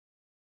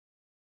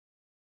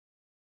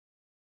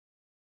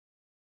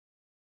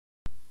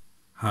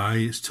Hi,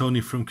 it's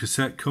Tony from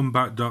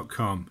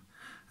CassetteComeback.com,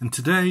 and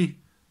today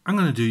I'm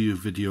going to do you a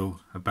video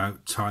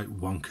about Type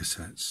 1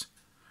 cassettes.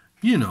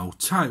 You know,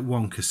 Type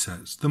 1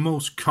 cassettes, the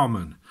most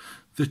common,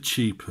 the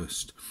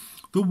cheapest,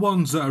 the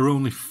ones that are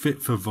only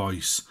fit for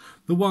voice,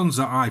 the ones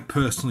that I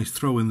personally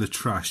throw in the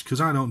trash because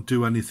I don't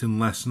do anything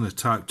less than a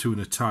Type 2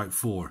 and a Type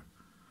 4.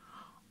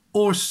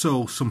 Or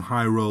so some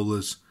high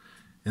rollers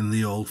in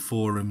the old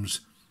forums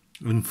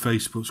and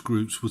Facebook's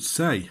groups would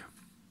say.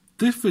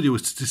 This video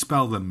is to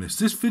dispel them myths.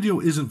 This video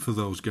isn't for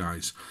those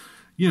guys.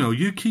 You know,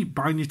 you keep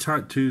buying your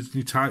Type 2s and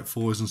your Type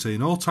 4s and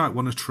saying all Type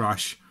 1 are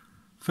trash.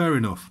 Fair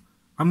enough.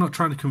 I'm not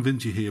trying to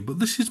convince you here, but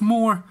this is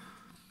more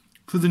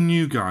for the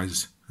new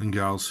guys and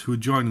gals who are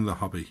joining the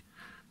hobby.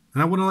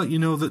 And I want to let you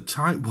know that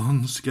Type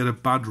 1s get a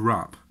bad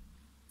rap.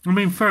 I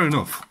mean, fair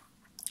enough.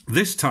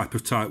 This type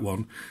of Type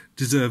 1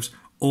 deserves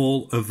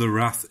all of the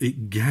wrath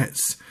it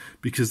gets,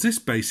 because this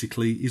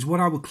basically is what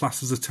I would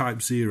class as a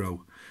Type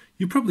 0.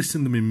 You've probably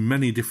seen them in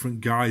many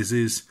different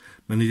guises,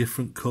 many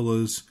different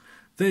colours.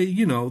 They,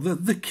 you know,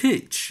 the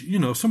kitsch. You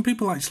know, some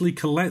people actually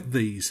collect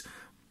these,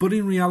 but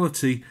in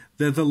reality,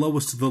 they're the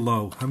lowest of the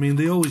low. I mean,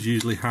 they always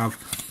usually have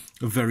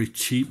a very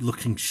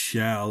cheap-looking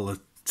shell, a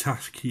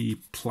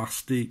tacky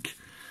plastic,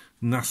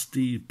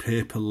 nasty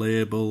paper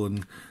label,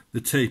 and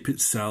the tape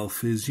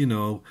itself is, you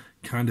know,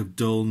 kind of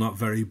dull, not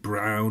very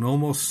brown,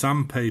 almost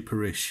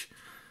sandpaper-ish.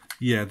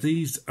 Yeah,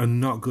 these are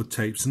not good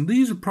tapes, and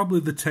these are probably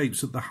the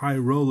tapes that the high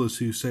rollers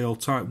who say all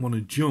Type 1 are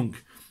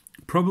junk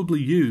probably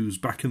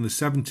used back in the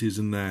 70s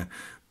in their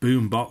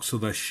boom box or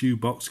their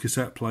shoebox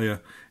cassette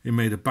player. It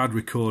made a bad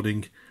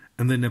recording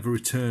and they never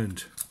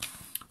returned.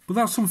 But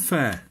that's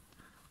unfair.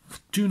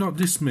 Do not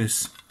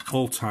dismiss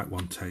all Type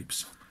 1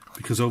 tapes,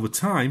 because over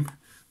time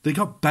they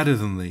got better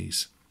than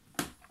these.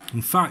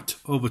 In fact,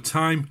 over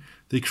time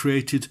they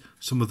created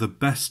some of the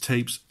best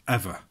tapes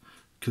ever.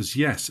 Because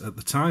yes, at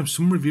the time,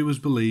 some reviewers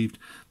believed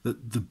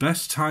that the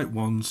best Type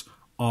 1s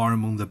are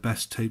among the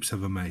best tapes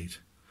ever made.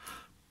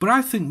 But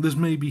I think there's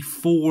maybe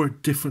 4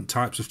 different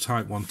types of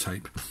Type 1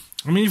 tape.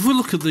 I mean, if we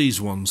look at these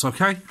ones,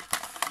 okay,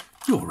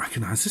 you'll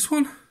recognise this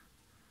one.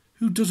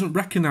 Who doesn't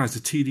recognise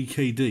the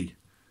TDKD?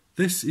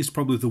 This is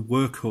probably the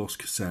workhorse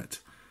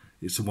cassette.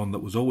 It's the one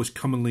that was always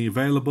commonly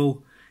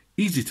available,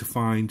 easy to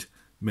find,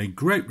 made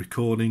great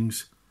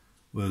recordings,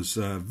 was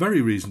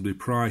very reasonably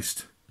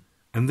priced,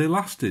 and they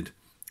lasted.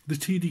 The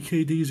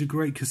TDKD is a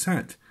great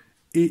cassette.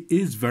 It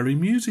is very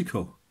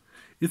musical.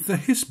 If the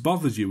hiss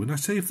bothers you, and I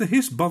say if the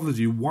hiss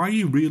bothers you, why are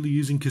you really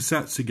using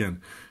cassettes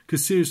again?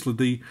 Because seriously,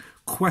 the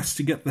quest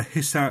to get the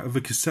hiss out of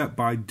a cassette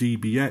by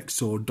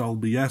DBX or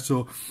Dolby S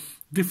or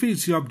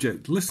defeats the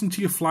object. Listen to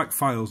your FLAC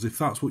files if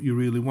that's what you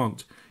really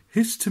want.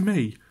 Hiss to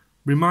me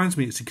reminds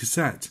me it's a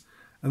cassette,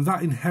 and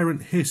that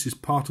inherent hiss is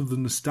part of the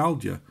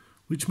nostalgia,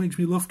 which makes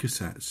me love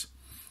cassettes.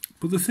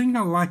 But the thing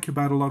I like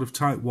about a lot of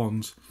Type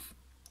 1s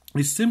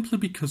is simply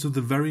because of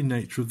the very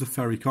nature of the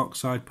ferric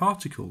oxide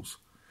particles.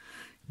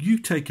 You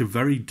take a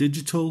very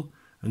digital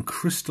and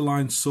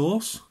crystalline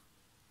source,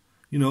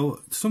 you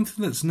know,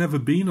 something that's never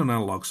been on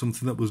analog,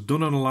 something that was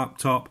done on a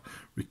laptop,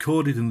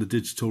 recorded in the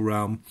digital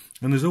realm,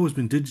 and has always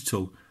been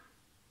digital.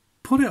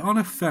 Put it on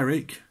a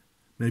ferric,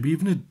 maybe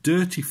even a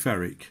dirty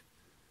ferric.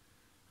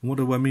 And what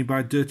do I mean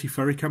by dirty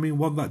ferric? I mean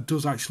one that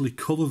does actually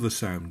colour the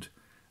sound,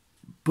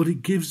 but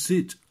it gives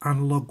it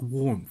analog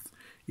warmth.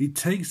 It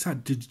takes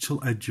that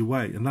digital edge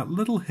away, and that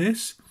little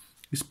hiss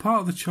is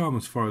part of the charm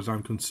as far as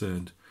I'm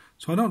concerned.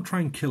 So I don't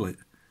try and kill it.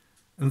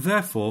 And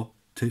therefore,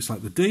 tapes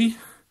like the D,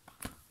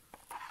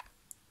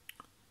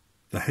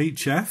 the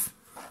HF,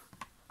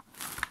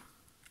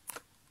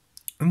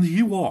 and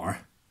the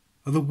UR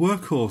are the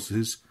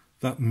workhorses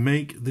that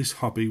make this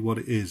hobby what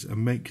it is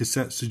and make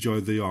cassettes the joy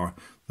they are.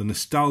 The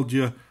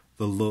nostalgia,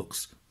 the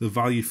looks, the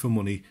value for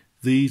money.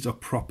 These are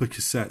proper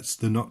cassettes.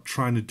 They're not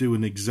trying to do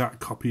an exact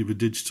copy of a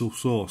digital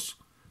source.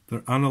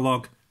 They're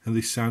analog and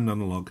they sound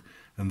analog,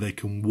 and they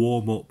can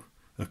warm up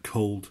a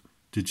cold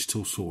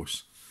digital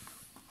source.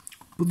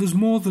 But there's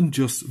more than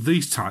just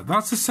these type.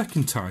 That's the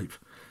second type.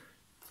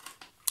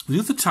 The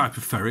other type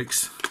of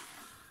ferrics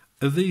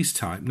are these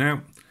type.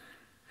 Now,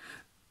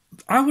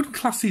 I wouldn't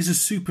class these as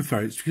super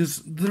ferrics because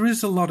there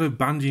is a lot of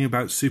banding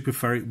about super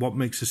ferric, what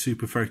makes a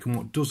super ferric and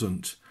what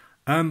doesn't.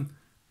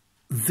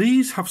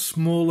 These have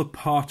smaller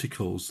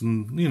particles,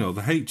 and you know,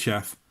 the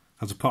HF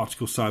has a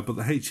particle size, but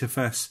the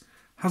HFS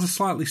has a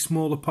slightly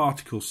smaller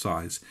particle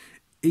size.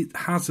 It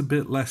has a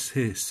bit less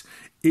hiss.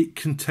 It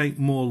can take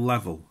more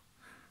level.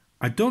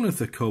 I don't know if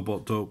they're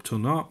cobalt doped or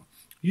not.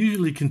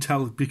 Usually you can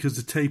tell because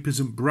the tape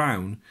isn't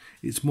brown,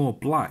 it's more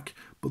black.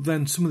 But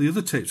then some of the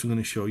other tapes I'm going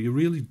to show you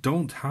really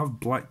don't have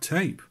black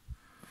tape.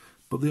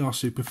 But they are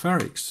super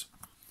ferrics.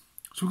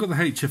 So we've got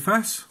the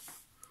HFS.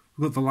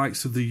 We've got the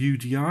likes of the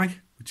UDI,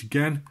 which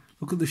again,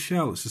 look at the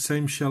shell. It's the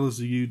same shell as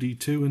the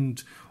UD2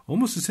 and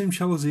almost the same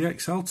shell as the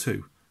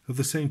XL2. Of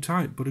the same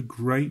type, but a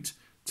great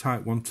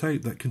Type 1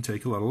 tape that can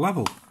take a lot of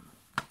level.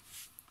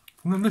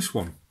 And then this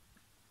one.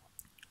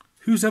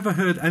 Who's ever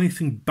heard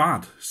anything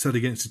bad said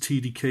against a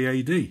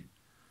TDK-AD?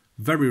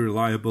 Very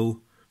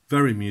reliable,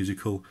 very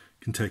musical,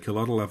 can take a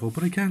lot of level,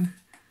 but again,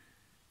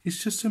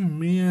 It's just a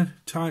mere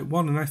Type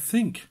 1, and I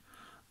think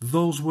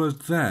those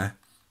words there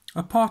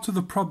are part of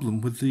the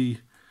problem with the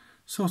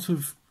sort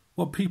of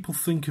what people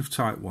think of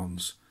Type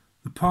 1s.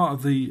 The part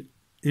of the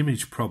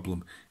image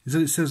problem is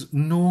that it says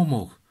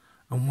normal.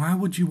 And why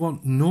would you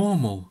want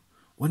normal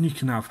when you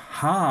can have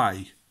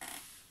high?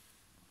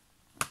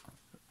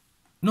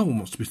 No one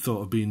wants to be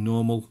thought of being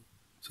normal.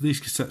 So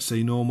these cassettes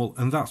say normal,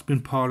 and that's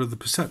been part of the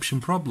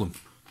perception problem.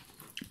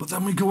 But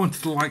then we go on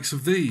to the likes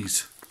of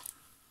these.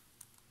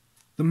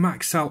 The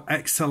Maxell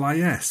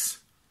XLIS.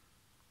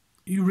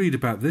 You read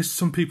about this,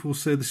 some people will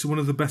say this is one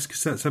of the best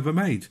cassettes ever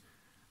made.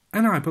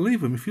 And I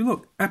believe them. If you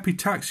look,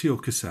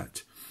 epitaxial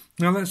cassette.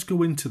 Now let's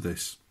go into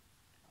this.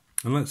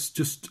 And let's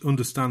just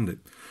understand it.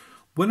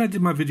 When I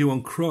did my video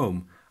on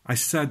Chrome, I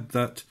said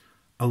that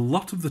a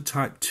lot of the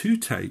Type 2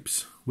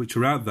 tapes which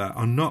are out there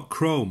are not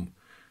Chrome.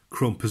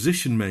 Chrome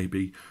position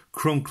maybe,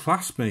 Chrome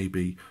class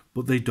maybe,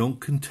 but they don't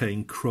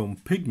contain Chrome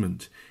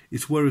pigment.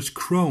 It's whereas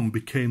Chrome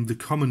became the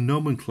common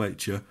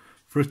nomenclature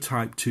for a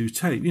Type 2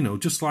 tape. You know,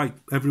 just like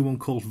everyone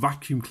called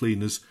vacuum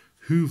cleaners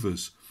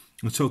Hoovers.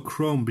 And so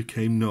Chrome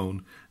became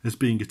known as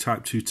being a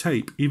Type 2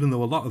 tape, even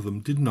though a lot of them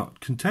did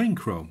not contain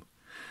Chrome.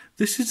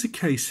 This is the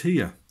case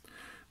here.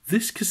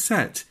 This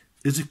cassette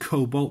is a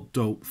cobalt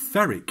dope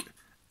ferric,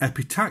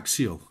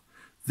 epitaxial.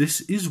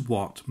 This is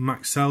what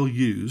Maxell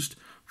used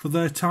for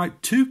their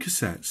Type 2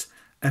 cassettes,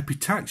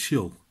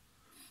 epitaxial.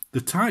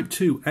 The Type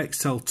 2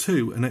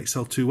 XL2 and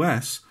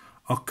XL2S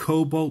are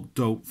cobalt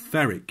dope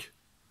ferric.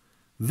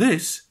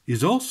 This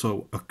is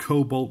also a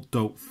cobalt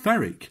dope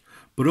ferric,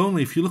 but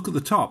only if you look at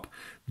the top,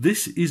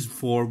 this is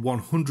for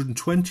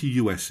 120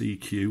 US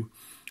EQ,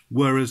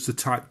 whereas the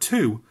Type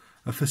 2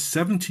 are for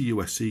 70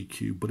 US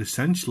EQ, but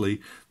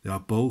essentially they are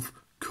both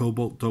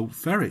cobalt dope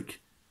ferric.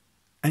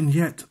 And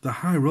yet the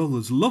high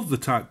rollers love the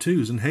Type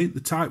 2s and hate the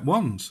Type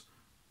 1s.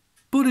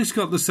 But it's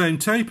got the same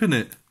tape in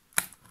it.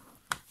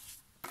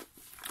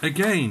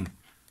 Again,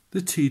 the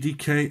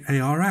TDK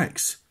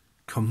ARX,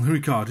 commonly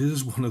regarded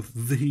as one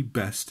of the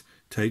best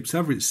tapes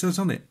ever. It says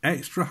on it,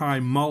 extra high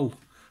mol,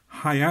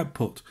 high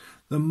output.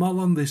 The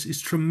mol on this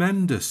is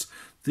tremendous.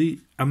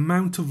 The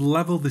amount of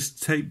level this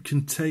tape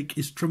can take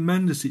is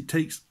tremendous. It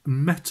takes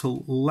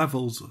metal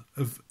levels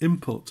of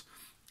input.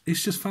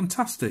 It's just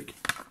fantastic.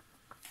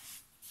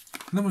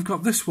 And then we've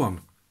got this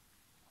one,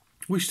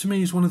 which to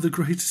me is one of the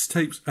greatest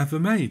tapes ever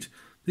made.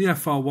 The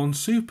FR1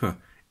 Super.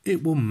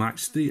 It will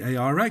match the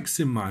ARX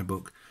in my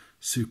book.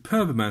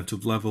 Superb amount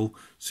of level,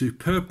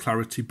 superb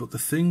clarity, but the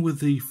thing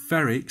with the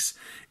ferrics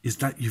is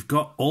that you've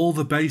got all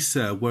the bass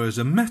there, whereas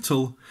a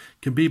metal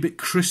can be a bit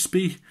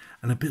crispy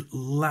and a bit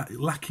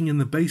lacking in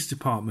the bass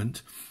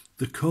department.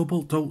 The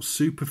cobalt dope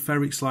super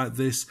ferrics like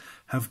this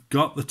have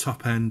got the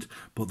top end,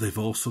 but they've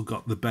also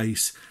got the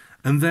bass.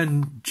 And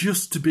then,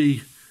 just to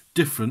be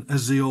different,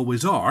 as they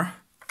always are,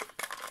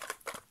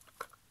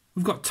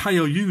 we've got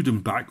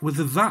Tyouden back with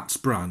the That's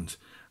brand.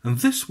 And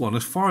this one,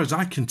 as far as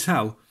I can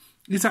tell,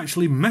 is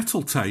actually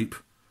metal tape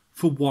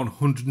for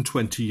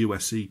 120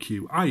 US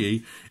EQ,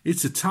 i.e.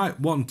 it's a Type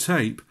 1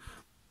 tape,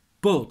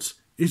 but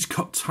it's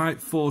got Type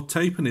 4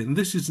 tape in it. And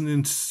this is an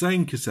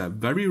insane cassette,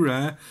 very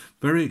rare,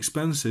 very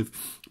expensive,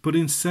 but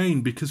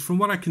insane, because from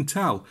what I can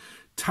tell,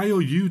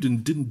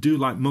 Tyouden didn't do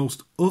like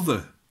most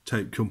other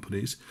tape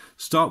companies,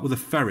 start with a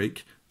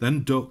ferric,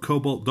 then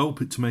cobalt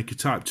dope it to make a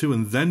Type 2,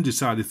 and then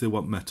decide if they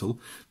want metal.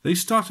 They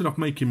started off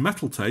making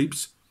metal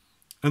tapes,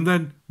 and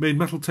then made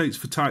metal tapes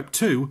for Type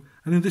 2,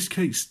 and in this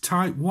case,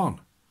 Type 1.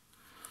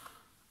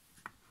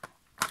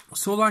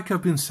 So like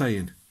I've been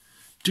saying,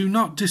 do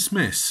not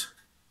dismiss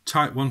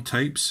Type 1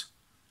 tapes,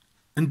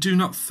 and do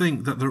not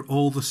think that they're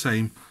all the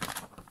same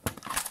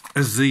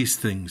as these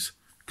things,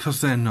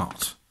 because they're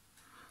not.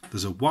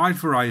 There's a wide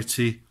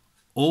variety,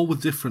 all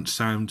with different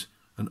sound,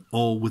 and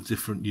all with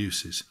different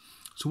uses.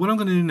 So what I'm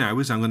going to do now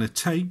is I'm going to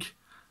take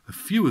a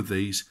few of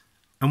these,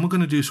 and we're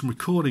going to do some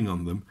recording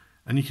on them,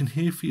 and you can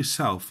hear for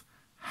yourself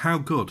how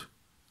good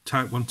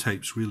Type 1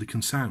 tapes really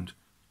can sound.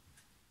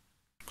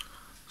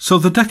 So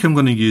the deck I'm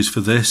going to use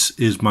for this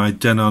is my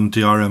Denon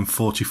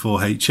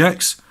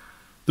DRM44HX.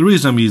 The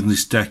reason I'm using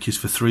this deck is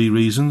for three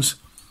reasons.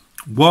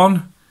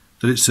 One,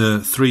 that it's a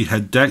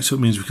 3-head deck, so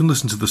it means we can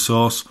listen to the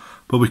source,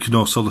 but we can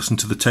also listen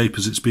to the tape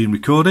as it's being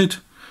recorded.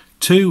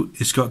 Two,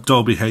 it's got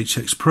Dolby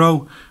HX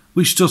Pro,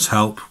 which does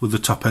help with the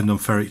top end on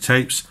ferric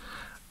tapes.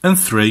 And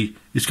three,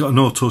 it's got an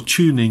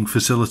auto-tuning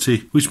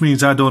facility, which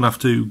means I don't have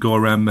to go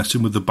around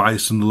messing with the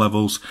bias and the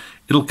levels.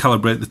 It'll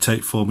calibrate the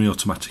tape for me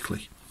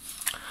automatically.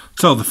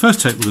 So the first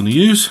tape we're going to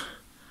use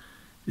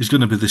is going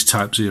to be this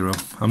Type 0.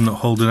 I'm not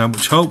holding out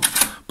much hope,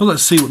 but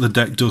let's see what the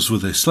deck does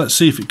with this. Let's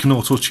see if it can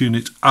auto-tune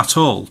it at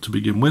all to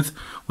begin with.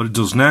 What it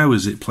does now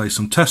is it plays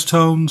some test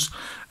tones,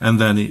 and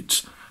then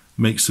it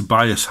makes the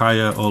bias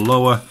higher or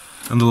lower,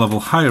 and the level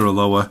higher or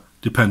lower,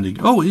 depending.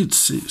 Oh, it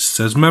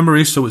says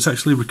memory, so it's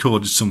actually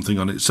recorded something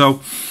on it.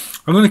 So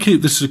I'm going to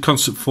keep this as a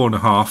constant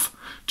 4.5,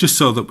 just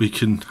so that we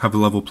can have a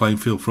level playing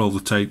field for all the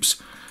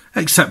tapes,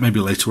 except maybe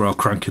later where I'll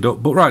crank it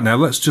up. But right now,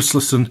 let's just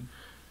listen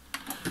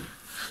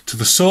to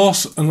the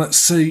source, and let's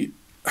see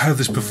how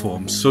this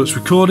performs. So it's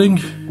recording,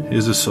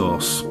 here's the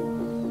source.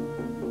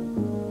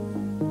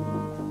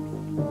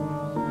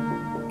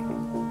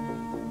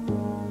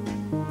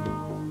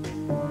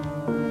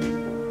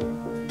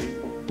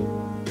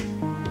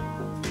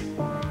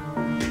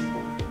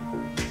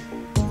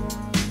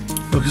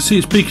 You can see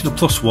it's peaking at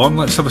 +1.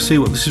 Let's have a see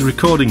what this is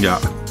recording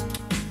at.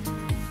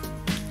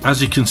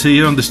 As you can see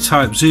here on this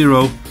Type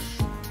 0,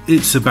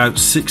 it's about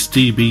 6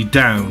 dB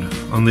down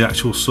on the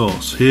actual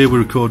source. Here we're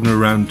recording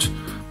around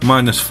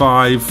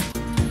 -5.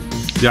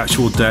 The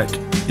actual deck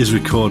is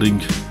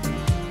recording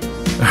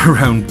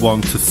around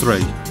 1 to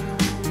 3.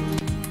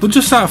 But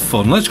just out of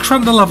fun, let's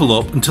crank the level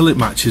up until it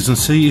matches and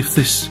see if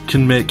this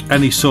can make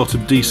any sort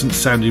of decent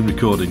sounding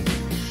recording.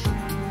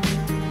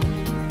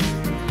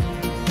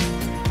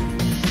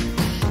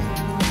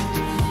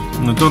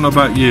 And I don't know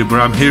about you, but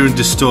I'm hearing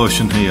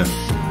distortion here.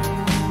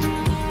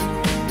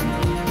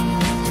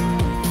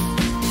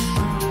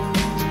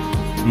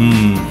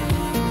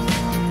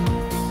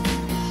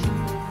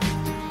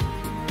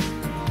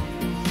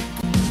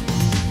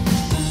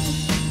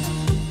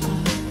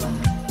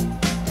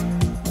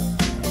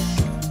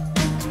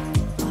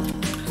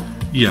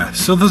 Yeah,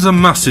 so there's a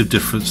massive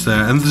difference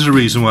there, and there's a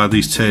reason why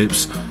these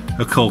tapes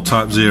are called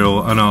Type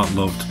 0 and aren't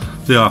loved.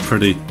 They are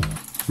pretty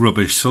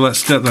rubbish. So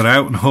let's get that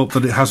out and hope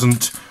that it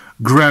hasn't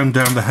ground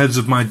down the heads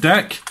of my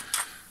deck.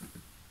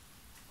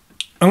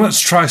 And let's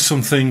try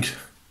something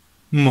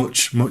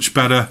much, much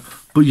better,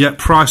 but yet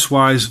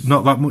price-wise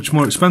not that much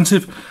more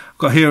expensive. I've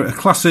got here a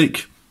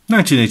classic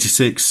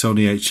 1986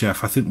 Sony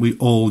HF. I think we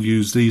all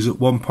used these at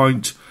one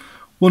point.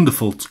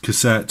 Wonderful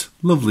cassette,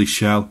 lovely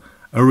shell,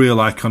 a real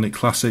iconic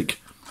classic.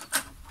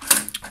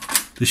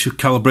 This should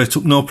calibrate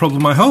up no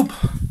problem, I hope.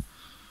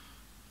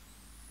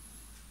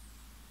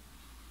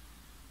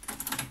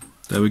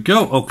 There we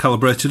go, all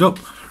calibrated up.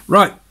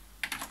 Right,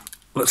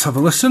 let's have a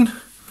listen.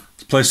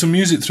 Let's play some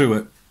music through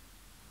it.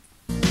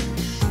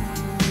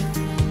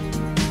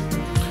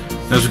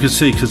 As we can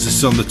see, because this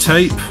is on the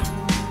tape,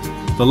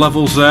 the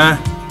levels there,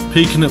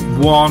 peaking at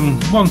 1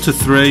 to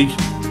 3,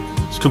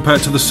 as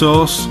compared to the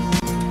source.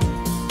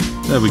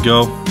 There we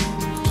go.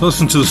 So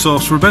listen to the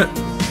source for a bit.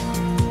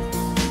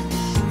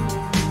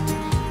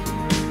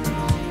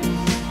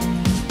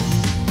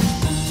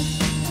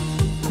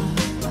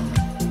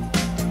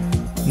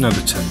 Now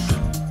the tape.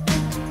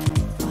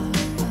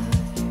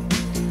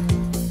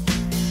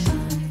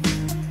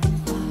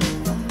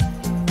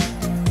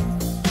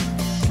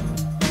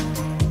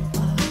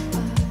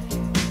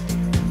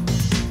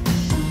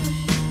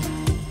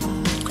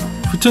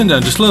 If we turn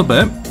down just a little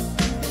bit,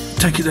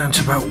 take it down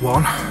to about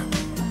 1,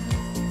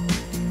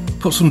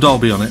 put some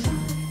Dolby on it.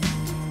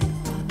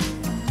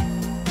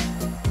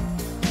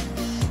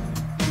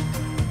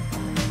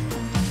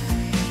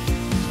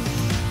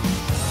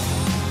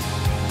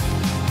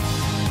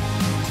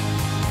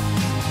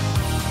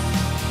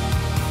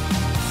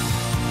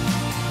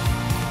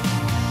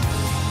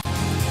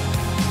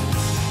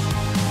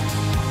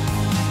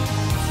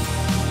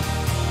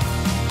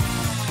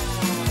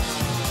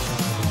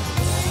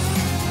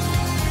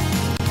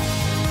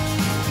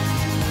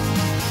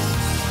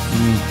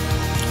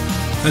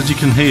 As you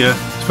can hear,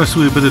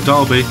 especially with a bit of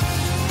Dolby,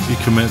 you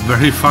can make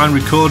very fine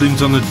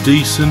recordings on a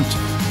decent,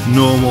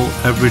 normal,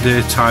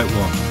 everyday Type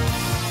 1.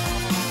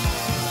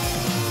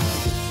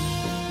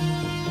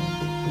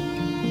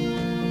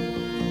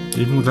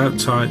 Even without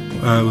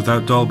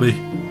Dolby,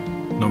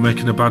 not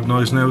making a bad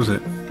noise now, is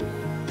it?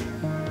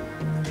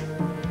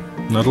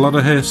 Not a lot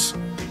of hiss.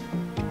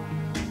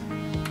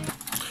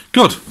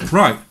 Good,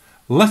 right,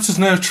 let us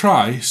now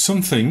try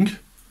something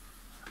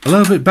a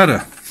little bit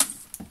better.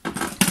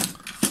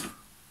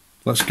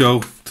 Let's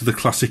go to the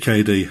classic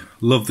AD.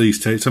 Love these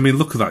tapes. I mean,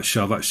 look at that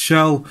shell. That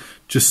shell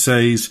just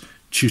says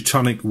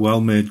Teutonic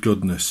well-made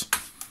goodness.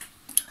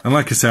 And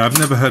like I say, I've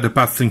never heard a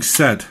bad thing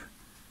said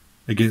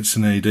against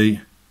an AD.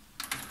 It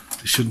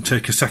shouldn't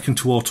take a second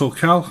to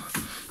auto-cal.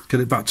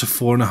 Get it back to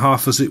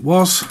 4.5 as it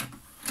was.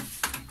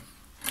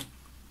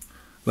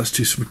 Let's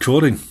do some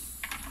recording.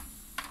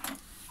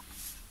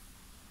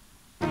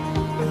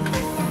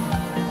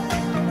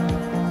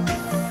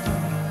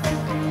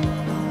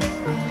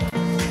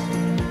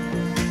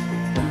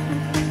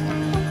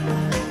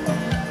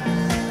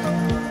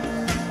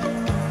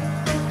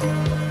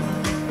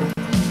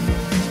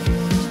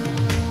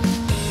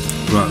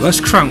 Right, let's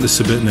crank this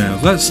a bit now.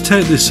 Let's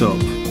take this up.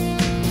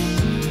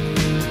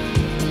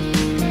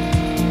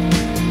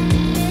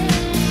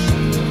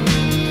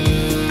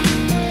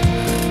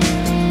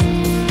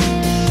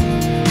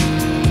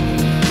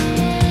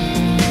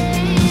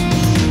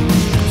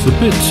 It's a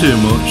bit too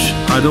much.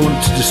 I don't want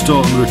it to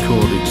distort on the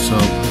recording, so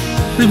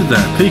leave it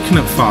there, peaking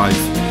at 5.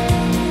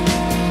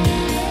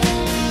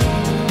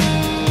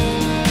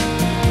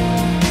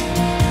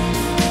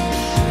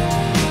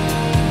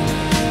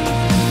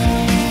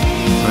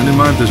 Bear in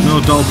mind there's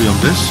no Dolby on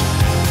this.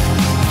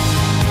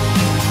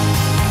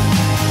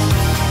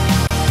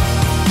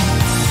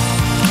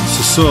 It's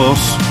the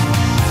source.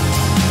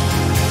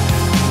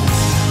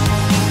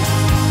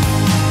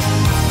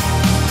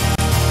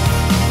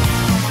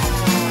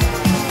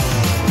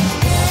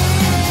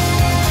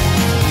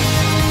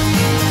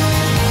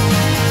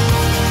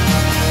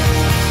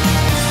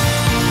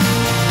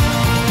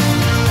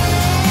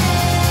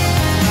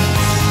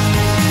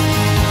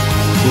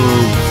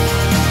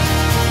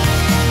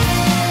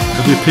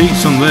 heavy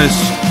peaks on this.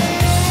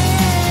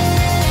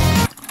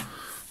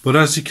 But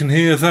as you can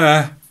hear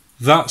there,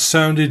 that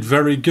sounded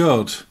very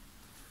good.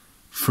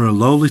 For a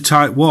lowly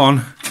Type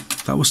 1,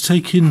 that was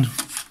taking,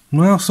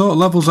 well, sort of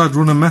levels I'd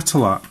run a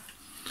metal at.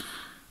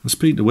 And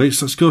speaking of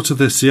which, let's go to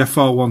this, the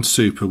FR1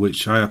 Super,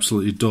 which I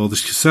absolutely adore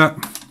this cassette.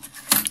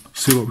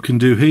 See what we can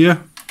do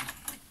here.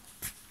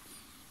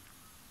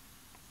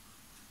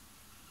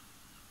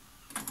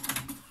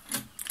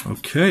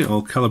 Okay,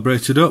 all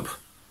calibrated up.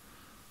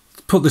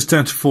 Put this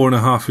down to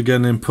 4.5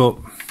 again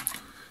input.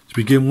 To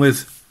begin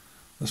with,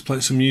 let's play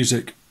some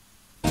music.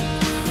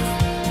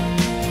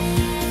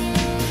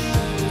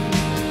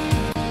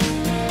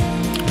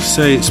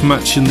 Say it's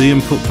matching the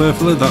input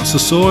perfectly, that's the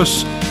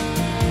source.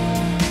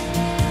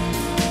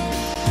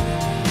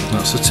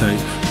 That's the tape.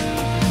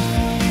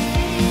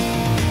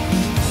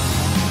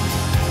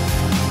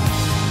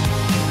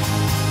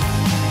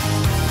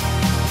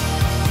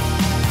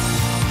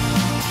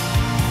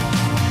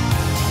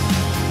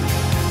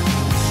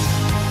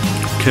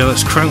 Okay,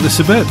 let's crank this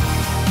a bit.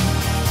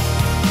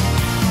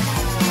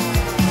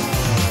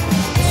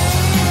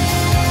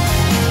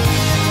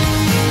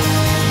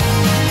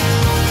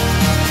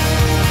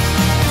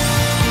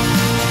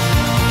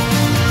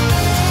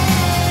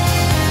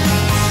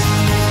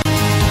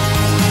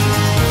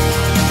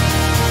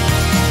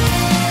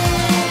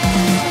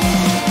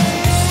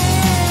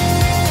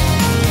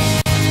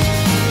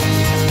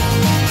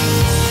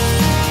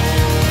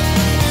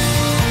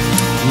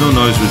 No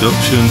noise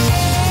reduction.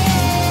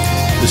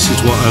 This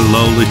is what a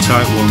lowly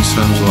Type 1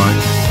 sounds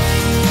like.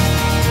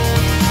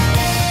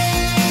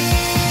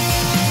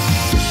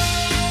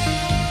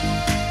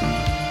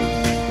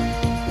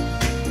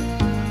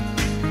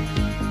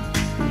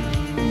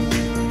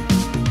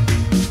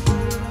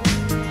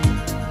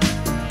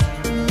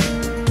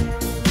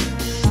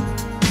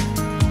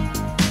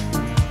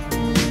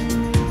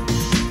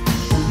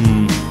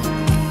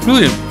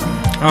 Brilliant.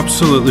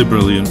 Absolutely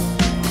brilliant.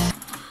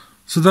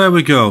 So there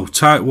we go,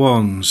 Type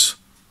 1s.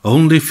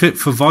 Only fit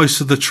for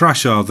voice of the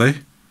trash, are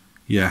they?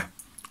 Yeah,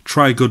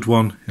 try a good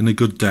one in a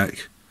good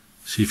deck.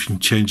 See if you can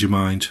change your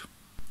mind.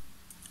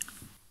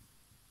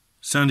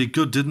 Sounded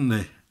good, didn't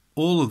they?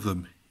 All of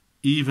them,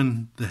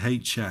 even the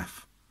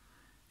HF.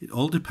 It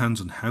all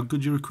depends on how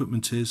good your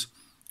equipment is,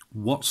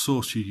 what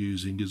source you're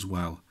using as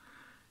well.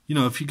 You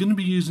know, if you're going to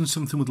be using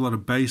something with a lot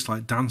of bass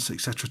like dance,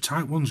 etc.,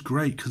 Type 1's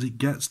great because it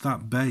gets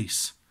that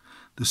bass.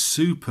 The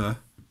Super,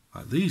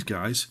 like these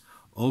guys,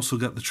 also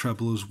get the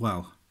treble as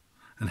well.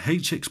 And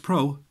HX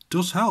Pro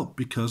does help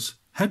because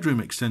headroom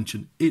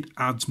extension, it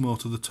adds more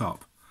to the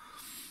top.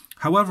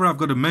 However, I've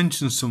got to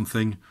mention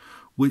something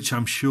which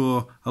I'm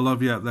sure a lot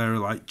of you out there are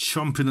like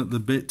chomping at the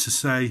bit to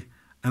say,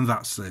 and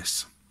that's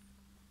this.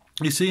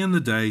 You see, in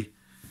the day,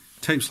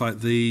 tapes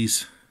like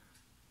these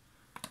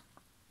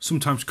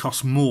sometimes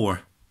cost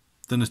more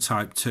than a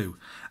Type 2.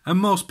 And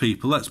most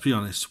people, let's be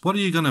honest, what are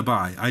you going to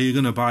buy? Are you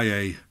going to buy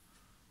a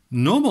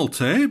normal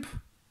tape?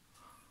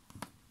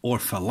 Or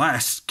for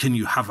less, can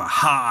you have a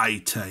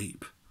high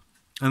tape?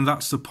 And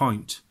that's the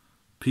point.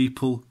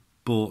 People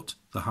bought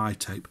the high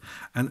tape.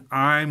 And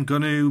I'm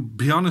going to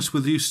be honest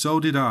with you, so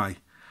did I.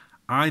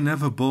 I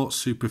never bought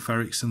Super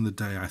Ferrics in the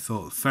day. I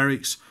thought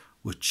Ferrics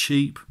were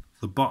cheap,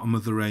 the bottom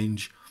of the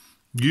range.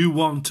 You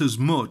want as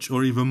much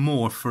or even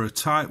more for a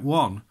Type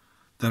 1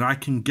 that I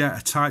can get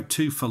a Type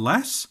 2 for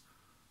less?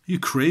 Are you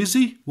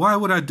crazy? Why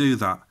would I do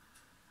that?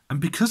 And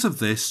because of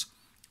this,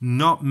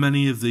 not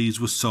many of these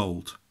were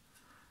sold.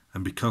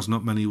 And because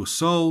not many were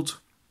sold,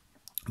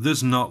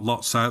 there's not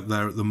lots out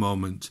there at the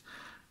moment.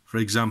 For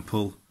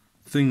example,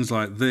 things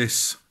like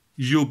this,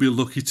 you'll be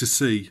lucky to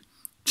see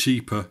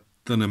cheaper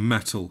than a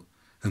metal.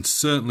 And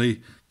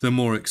certainly they're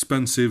more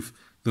expensive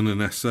than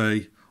an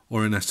SA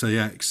or an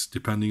SAX,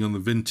 depending on the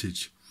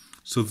vintage.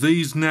 So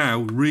these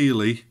now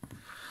really,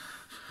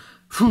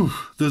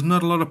 there's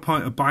not a lot of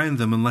point of buying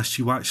them unless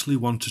you actually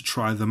want to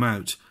try them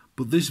out.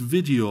 But this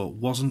video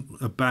wasn't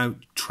about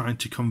trying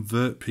to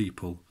convert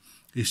people.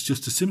 It's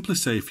just to simply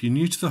say, if you're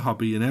new to the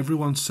hobby and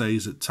everyone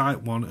says that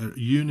Type 1 are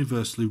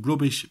universally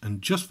rubbish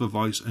and just for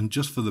voice and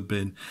just for the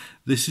bin,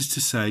 this is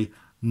to say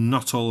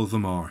not all of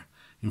them are.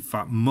 In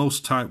fact,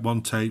 most Type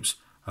 1 tapes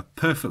are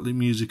perfectly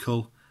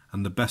musical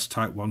and the best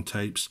Type 1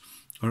 tapes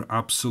are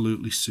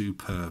absolutely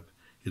superb.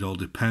 It all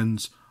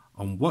depends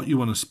on what you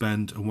want to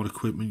spend and what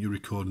equipment you're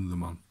recording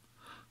them on.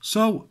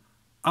 So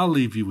I'll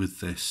leave you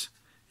with this.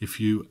 If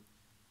you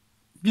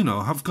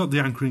have got the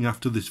anchoring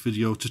after this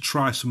video to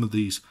try some of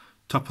these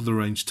top of the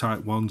range Type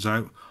 1s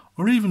out,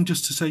 or even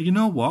just to say, you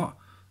know what,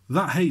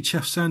 that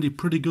HF sounded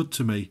pretty good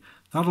to me,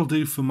 that'll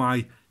do for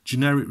my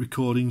generic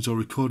recordings or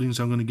recordings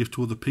I'm going to give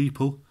to other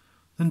people,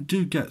 then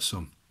do get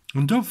some.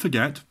 And don't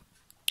forget,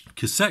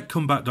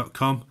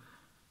 CassetteComeback.com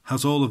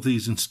has all of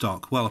these in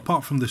stock. Well,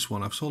 apart from this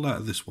one, I've sold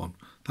out of this one.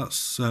 That's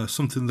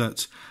something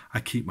that I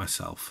keep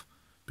myself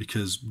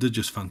because they're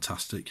just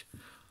fantastic.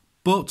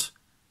 But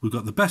we've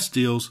got the best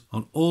deals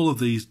on all of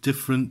these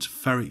different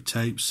ferric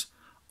tapes,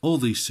 all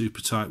these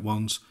Super Type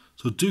 1s,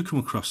 so do come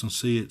across and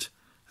see it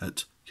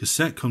at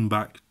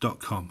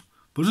CassetteComeback.com.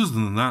 But other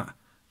than that,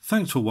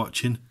 thanks for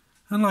watching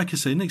And like I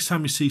say, next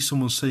time you see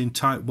someone saying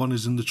Type 1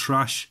 is in the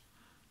trash,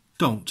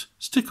 don't.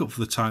 Stick up for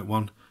the Type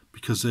 1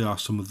 because they are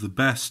some of the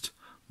best,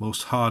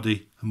 most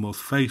hardy and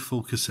most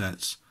faithful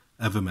cassettes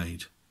ever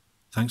made.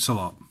 Thanks a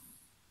lot.